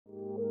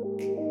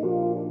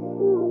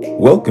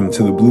Welcome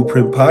to the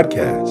Blueprint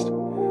Podcast,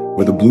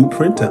 where the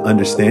blueprint to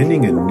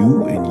understanding a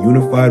new and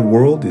unified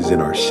world is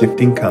in our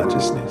shifting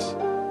consciousness.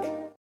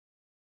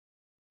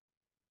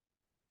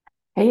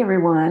 Hey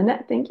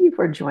everyone, thank you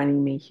for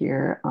joining me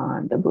here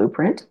on the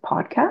Blueprint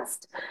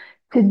Podcast.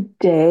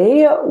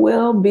 Today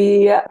will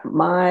be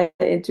my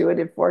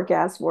intuitive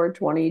forecast for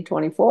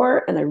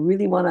 2024, and I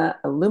really want to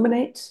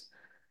illuminate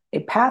a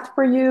path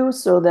for you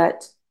so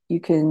that you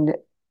can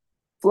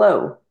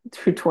flow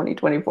through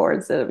 2024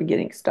 instead of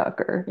getting stuck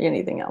or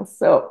anything else.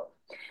 So,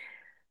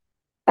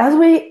 as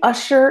we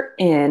usher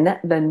in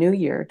the new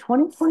year,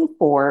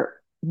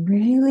 2024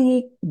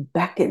 really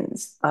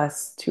beckons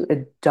us to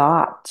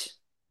adopt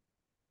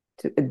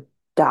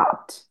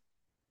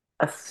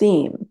a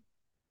theme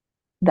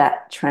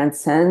that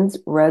transcends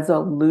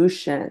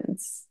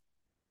resolutions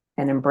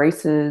and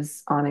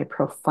embraces on a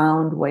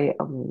profound way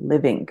of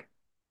living,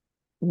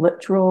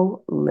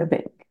 literal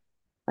living.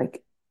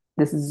 Like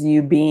this is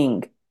you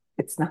being,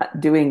 it's not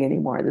doing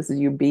anymore. This is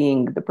you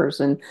being the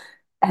person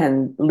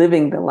and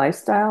living the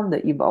lifestyle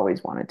that you've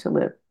always wanted to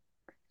live.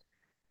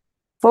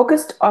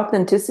 Focused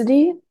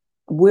authenticity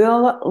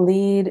will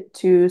lead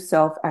to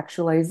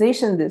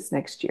self-actualization this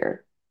next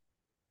year.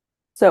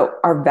 So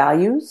our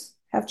values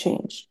have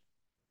changed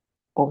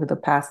over the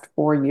past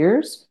 4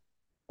 years,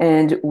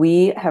 and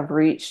we have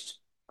reached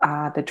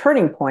the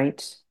turning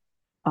point,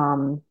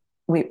 um,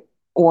 we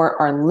or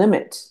our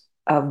limit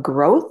of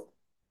growth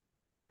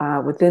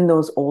within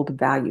those old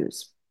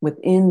values,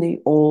 within the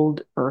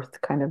old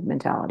earth kind of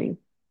mentality.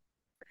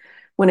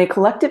 When a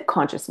collective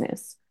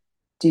consciousness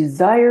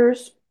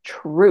desires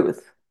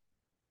truth,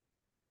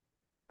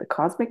 the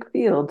cosmic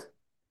field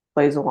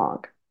plays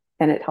along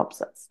and it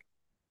helps us.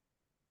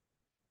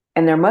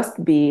 And there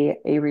must be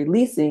a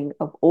releasing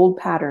of old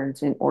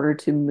patterns in order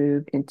to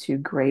move into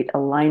great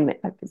alignment.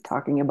 I've been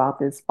talking about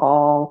this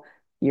all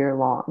year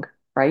long,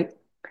 right?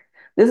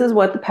 This is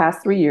what the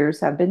past 3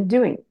 years have been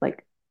doing,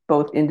 like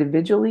both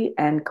individually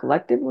and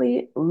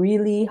collectively,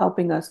 really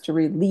helping us to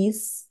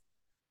release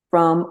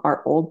from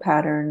our old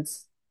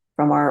patterns,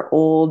 from our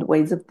old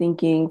ways of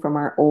thinking, from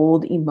our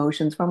old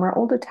emotions, from our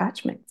old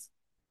attachments.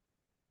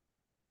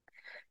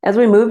 As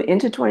we move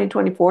into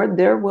 2024,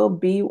 there will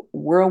be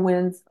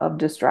whirlwinds of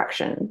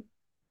distraction.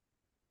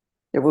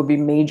 There will be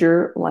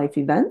major life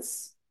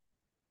events,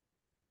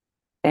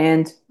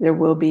 and there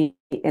will be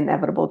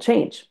inevitable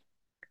change.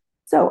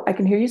 So I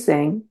can hear you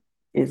saying,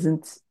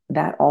 isn't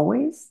that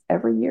always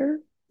every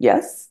year?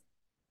 Yes,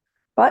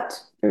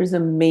 but there's a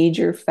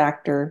major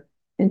factor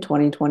in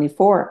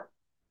 2024.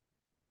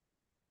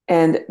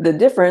 And the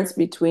difference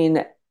between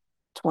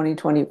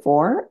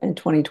 2024 and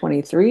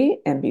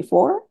 2023 and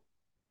before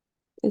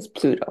is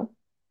Pluto.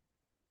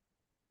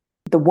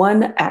 The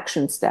one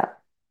action step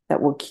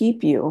that will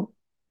keep you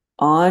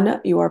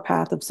on your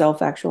path of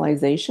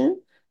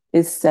self-actualization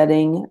is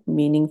setting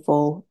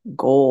meaningful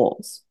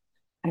goals.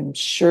 I'm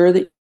sure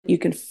that you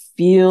can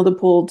feel the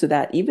pull to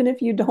that, even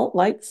if you don't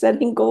like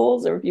setting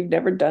goals or if you've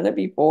never done it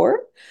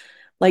before.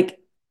 Like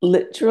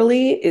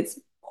literally, it's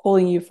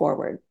pulling you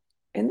forward.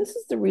 And this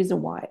is the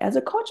reason why, as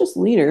a conscious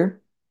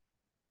leader,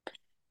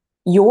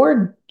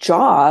 your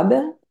job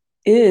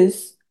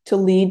is to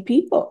lead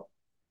people,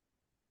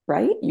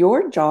 right?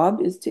 Your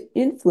job is to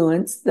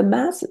influence the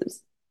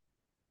masses.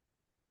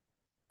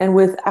 And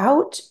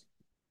without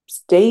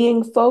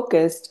staying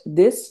focused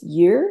this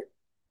year,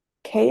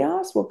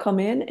 chaos will come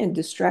in and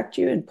distract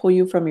you and pull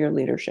you from your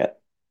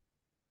leadership.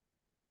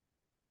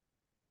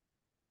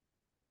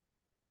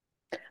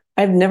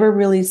 I've never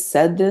really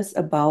said this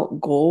about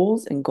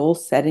goals and goal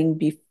setting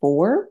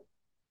before,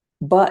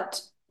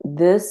 but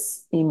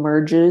this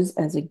emerges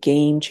as a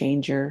game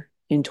changer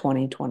in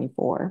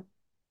 2024.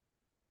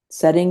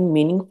 Setting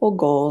meaningful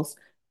goals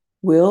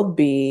will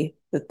be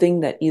the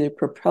thing that either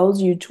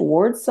propels you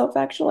towards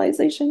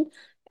self-actualization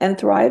and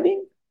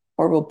thriving,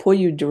 or will pull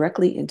you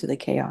directly into the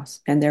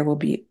chaos, and there will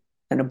be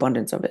an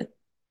abundance of it.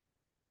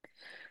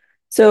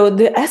 So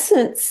the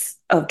essence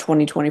of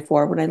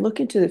 2024, when I look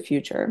into the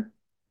future,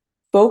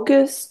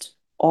 focused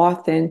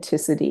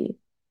authenticity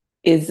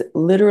is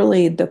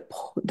literally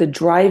the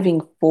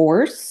driving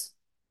force,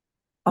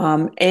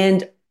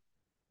 and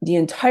the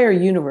entire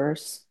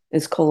universe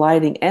is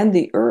colliding, and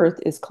the earth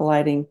is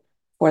colliding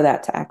for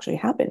that to actually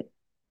happen.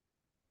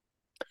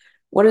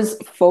 What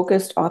does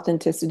focused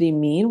authenticity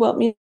mean? Well, it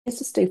means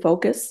to stay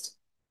focused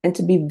and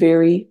to be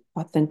very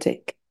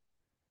authentic.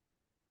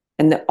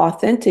 And the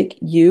authentic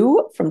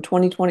you from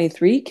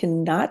 2023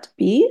 cannot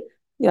be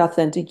the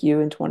authentic you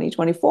in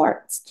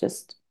 2024. It's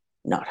just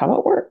not how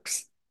it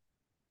works.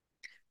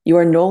 You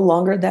are no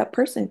longer that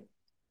person.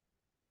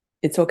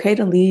 It's okay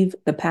to leave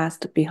the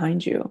past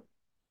behind you.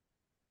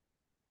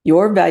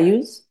 Your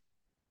values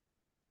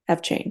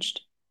have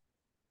changed,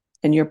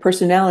 and your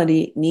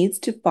personality needs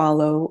to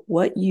follow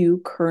what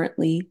you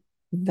currently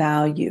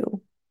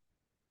value.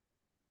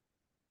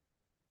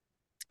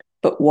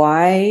 But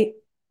why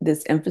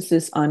this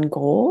emphasis on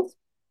goals?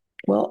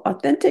 Well,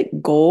 authentic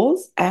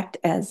goals act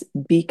as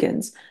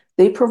beacons.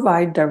 They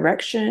provide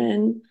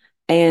direction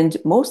and,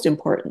 most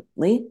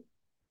importantly,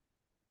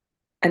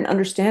 an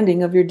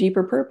understanding of your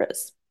deeper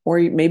purpose, or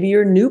maybe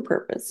your new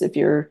purpose. If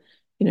you're,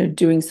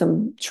 doing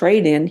some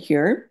trade in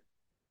here,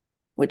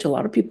 which a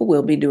lot of people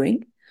will be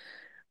doing,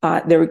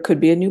 there could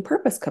be a new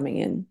purpose coming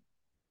in,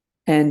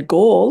 and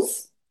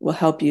goals will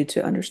help you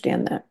to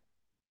understand that.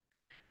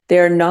 They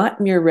are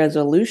not mere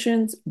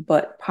resolutions,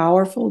 but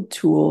powerful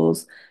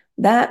tools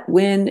that,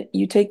 when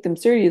you take them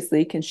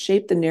seriously, can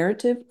shape the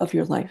narrative of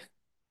your life.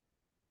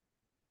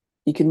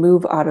 You can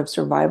move out of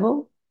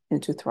survival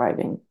into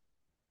thriving.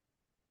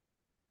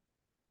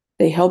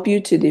 They help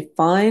you to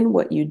define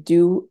what you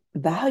do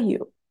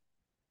value.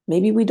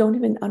 Maybe we don't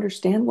even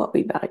understand what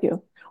we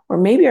value, or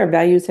maybe our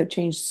values have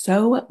changed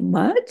so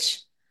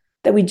much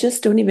that we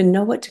just don't even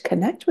know what to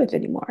connect with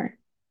anymore.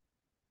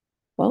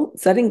 Well,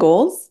 setting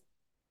goals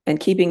and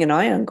keeping an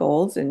eye on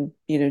goals and,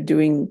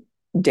 doing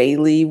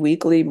daily,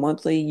 weekly,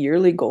 monthly,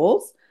 yearly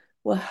goals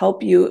will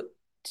help you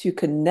to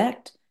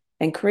connect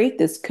and create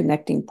this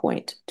connecting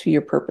point to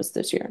your purpose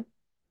this year.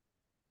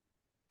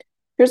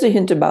 Here's a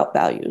hint about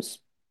values.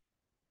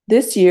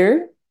 This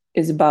year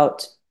is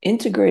about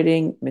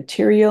integrating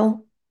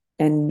material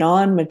and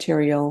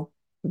non-material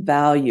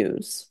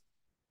values,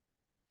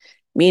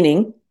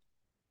 meaning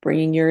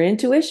bringing your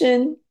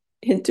intuition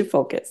into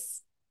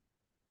focus,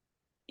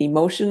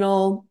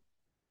 emotional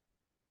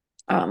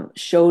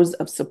shows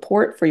of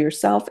support for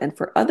yourself and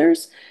for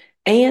others,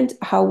 and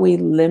how we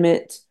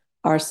limit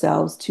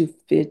ourselves to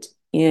fit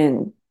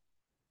in,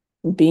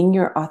 being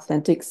your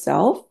authentic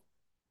self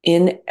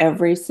in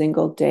every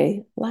single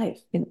day life,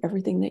 in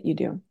everything that you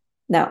do.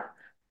 Now,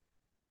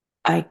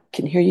 I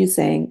can hear you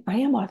saying, I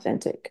am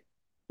authentic.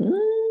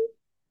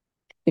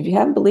 If you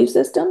have belief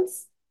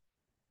systems,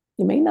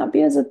 you may not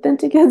be as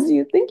authentic as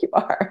you think you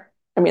are.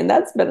 I mean,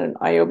 that's been an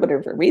eye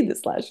opener for me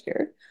this last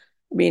year.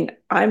 I mean,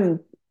 I'm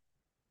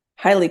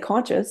highly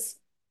conscious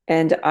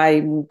and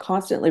I'm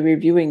constantly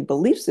reviewing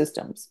belief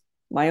systems,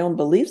 my own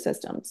belief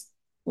systems.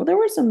 Well, there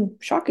were some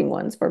shocking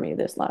ones for me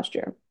this last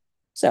year.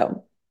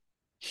 So,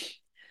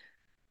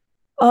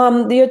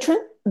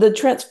 the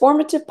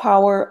transformative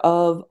power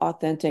of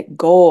authentic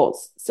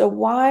goals. So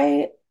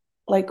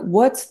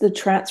what's the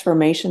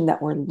transformation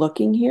that we're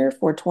looking here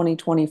for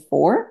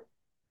 2024?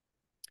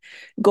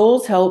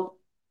 Goals help,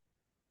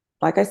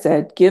 like I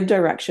said, give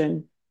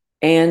direction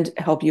and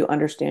help you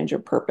understand your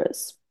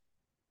purpose.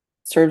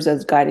 Serves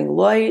as guiding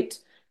light.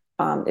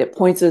 It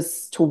points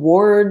us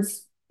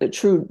towards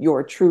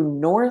your true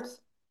north.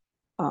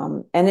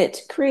 And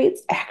it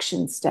creates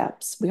action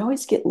steps. We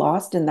always get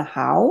lost in the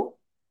how,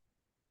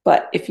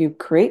 but if you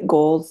create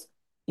goals,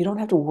 you don't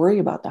have to worry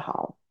about the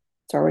how.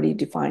 It's already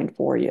defined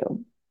for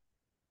you.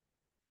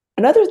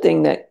 Another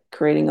thing that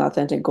creating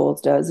authentic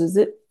goals does is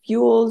it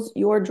fuels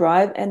your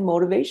drive and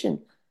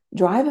motivation.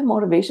 Drive and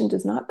motivation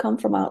does not come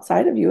from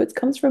outside of you, it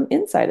comes from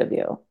inside of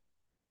you.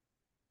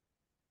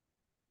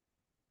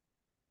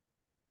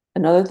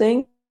 Another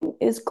thing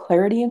is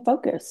clarity and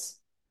focus.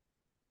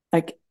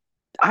 Like,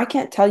 I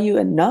can't tell you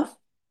enough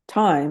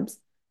times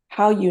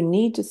how you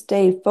need to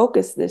stay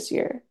focused this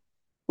year.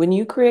 When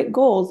you create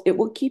goals, it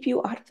will keep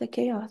you out of the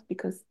chaos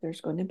because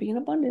there's going to be an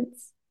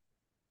abundance,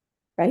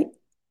 right?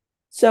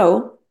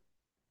 So,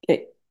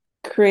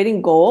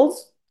 creating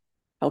goals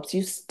helps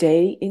you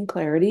stay in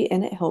clarity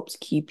and it helps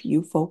keep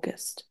you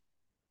focused.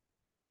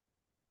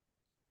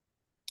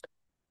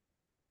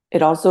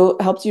 It also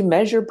helps you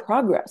measure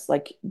progress.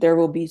 Like, there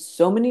will be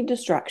so many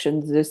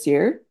distractions this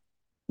year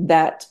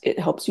that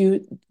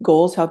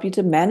goals help you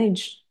to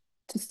manage,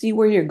 to see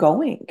where you're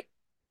going.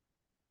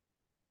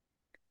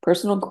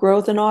 Personal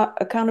growth and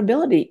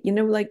accountability,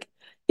 like,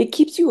 it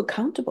keeps you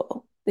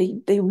accountable.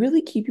 They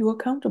really keep you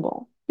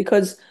accountable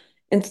because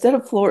instead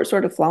of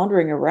sort of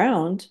floundering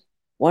around,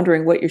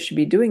 wondering what you should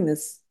be doing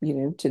this,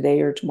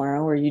 today or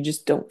tomorrow, or you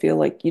just feel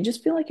like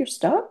you're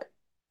stuck,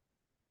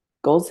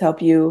 goals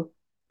help you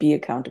be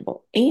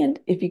accountable. And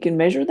if you can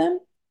measure them,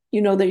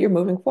 you know that you're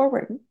moving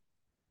forward.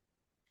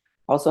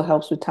 Also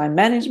helps with time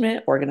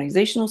management,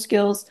 organizational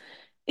skills.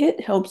 It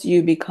helps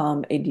you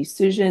become a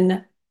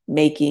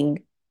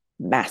decision-making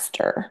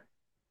master.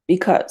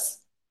 Because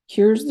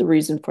here's the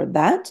reason for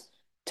that.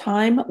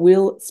 Time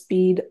will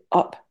speed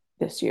up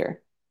this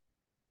year.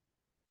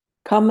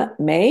 Come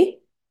May,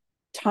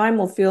 time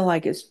will feel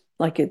like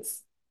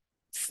it's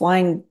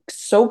flying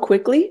so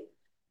quickly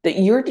that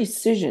your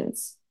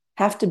decisions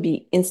have to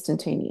be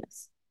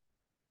instantaneous.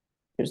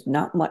 There's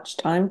not much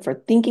time for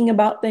thinking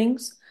about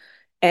things.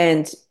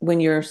 And when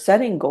you're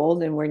setting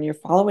goals and when you're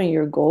following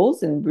your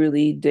goals and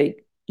really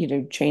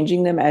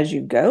changing them as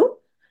you go,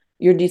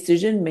 your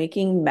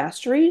decision-making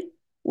mastery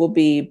will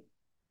be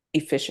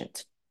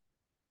efficient.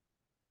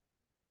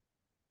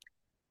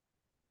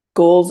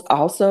 Goals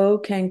also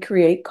can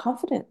create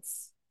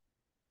confidence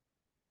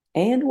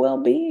and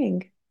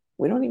well-being.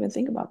 We don't even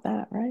think about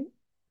that, right?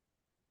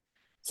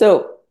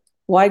 So,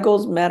 why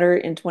goals matter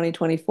in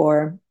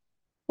 2024?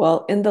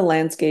 Well, in the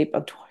landscape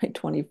of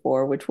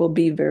 2024, which will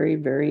be very,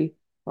 very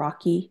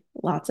rocky,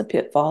 lots of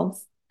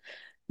pitfalls,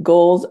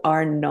 goals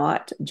are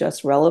not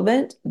just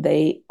relevant,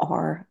 they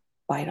are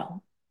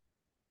vital.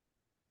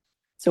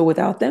 So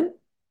without them,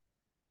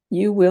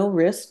 you will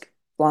risk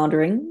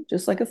floundering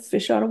just like a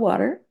fish out of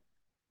water,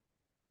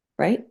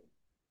 right?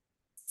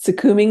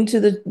 Succumbing to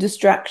the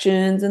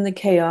distractions and the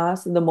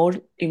chaos and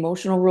the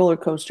emotional roller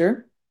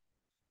coaster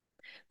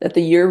that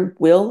the year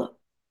will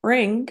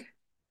bring,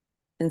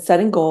 and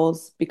setting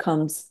goals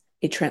becomes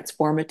a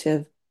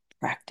transformative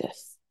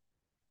practice,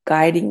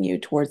 guiding you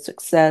towards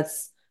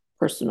success,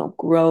 personal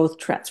growth,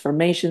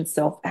 transformation,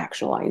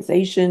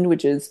 self-actualization,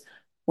 which is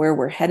where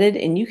we're headed,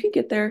 and you can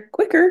get there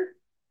quicker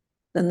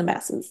than the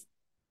masses.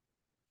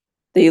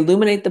 They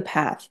illuminate the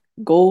path.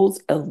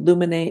 Goals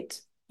illuminate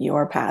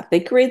your path.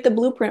 They create the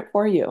blueprint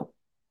for you.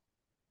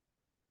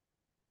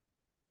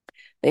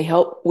 They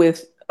help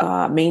with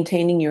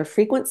maintaining your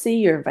frequency,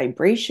 your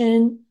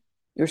vibration,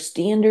 your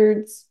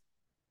standards.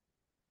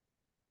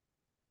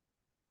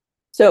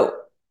 So,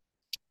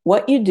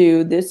 what you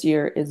do this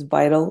year is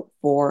vital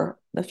for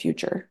the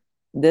future.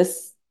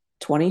 This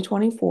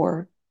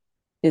 2024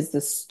 is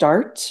the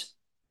start.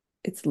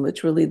 It's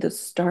literally the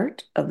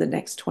start of the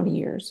next 20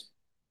 years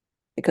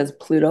because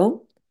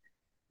Pluto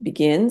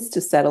begins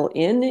to settle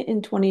in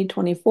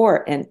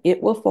 2024, and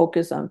it will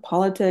focus on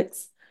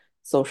politics,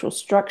 social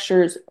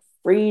structures,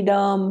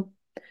 freedom.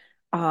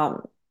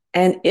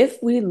 And if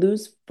we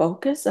lose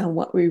focus on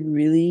what we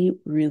really,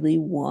 really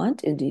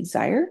want and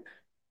desire,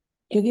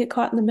 you get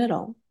caught in the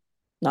middle,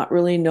 not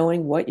really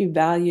knowing what you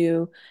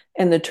value.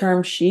 And the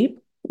term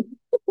sheep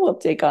will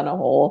take on a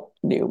whole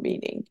new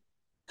meaning.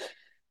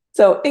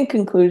 So, in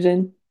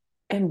conclusion,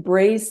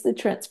 embrace the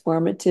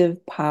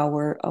transformative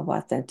power of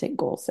authentic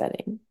goal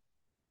setting.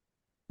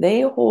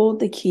 They hold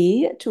the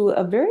key to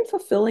a very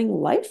fulfilling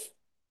life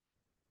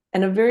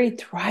and a very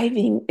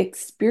thriving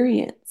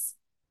experience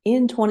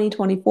in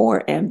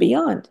 2024 and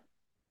beyond.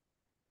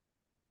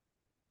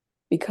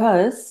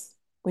 Because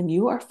when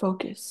you are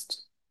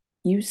focused,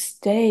 you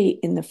stay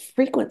in the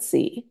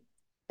frequency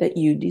that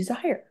you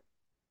desire.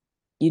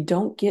 You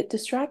don't get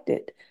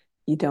distracted.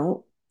 You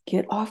don't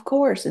get off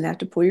course and have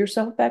to pull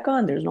yourself back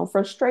on. There's no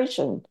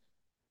frustration,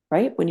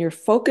 right? When you're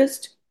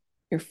focused,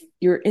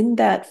 you're in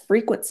that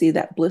frequency,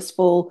 that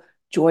blissful,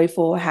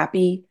 joyful,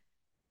 happy,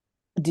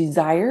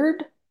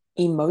 desired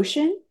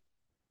emotion,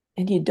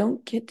 and you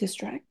don't get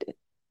distracted.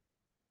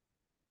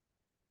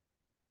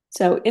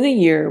 So, in a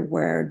year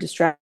where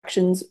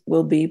distractions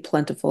will be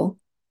plentiful,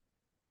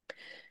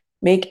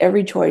 make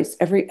every choice,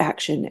 every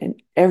action,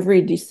 and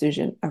every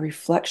decision a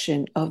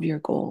reflection of your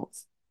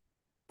goals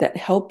that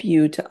help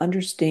you to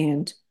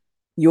understand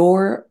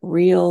your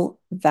real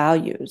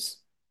values.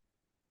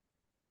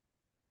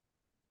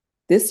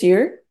 This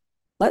year,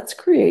 let's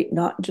create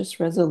not just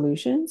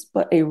resolutions,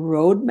 but a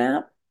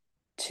roadmap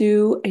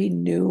to a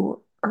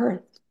new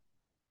earth.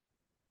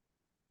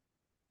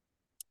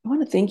 I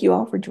want to thank you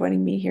all for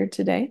joining me here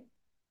today.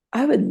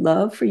 I would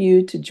love for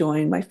you to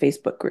join my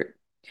Facebook group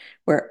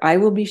where I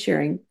will be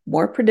sharing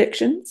more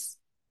predictions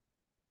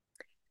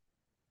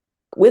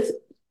with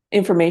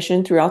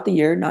information throughout the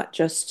year, not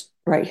just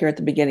right here at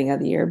the beginning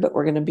of the year, but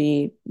we're going to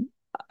be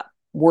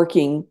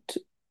working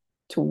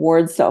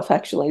towards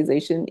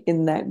self-actualization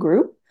in that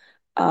group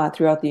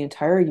throughout the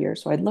entire year.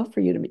 So I'd love for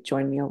you to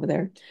join me over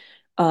there.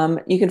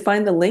 You can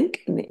find the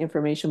link in the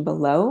information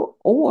below,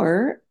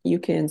 or you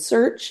can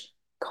search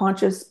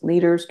Conscious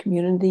Leaders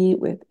Community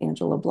with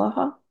Angela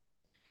Blaha.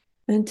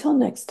 Until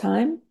next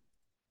time,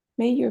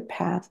 may your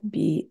path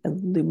be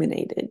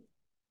illuminated.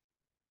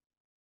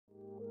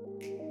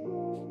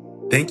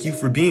 Thank you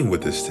for being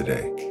with us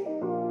today.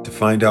 To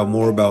find out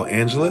more about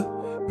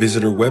Angela,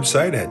 visit her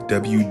website at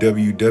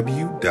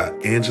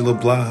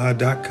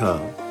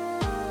www.angelablaha.com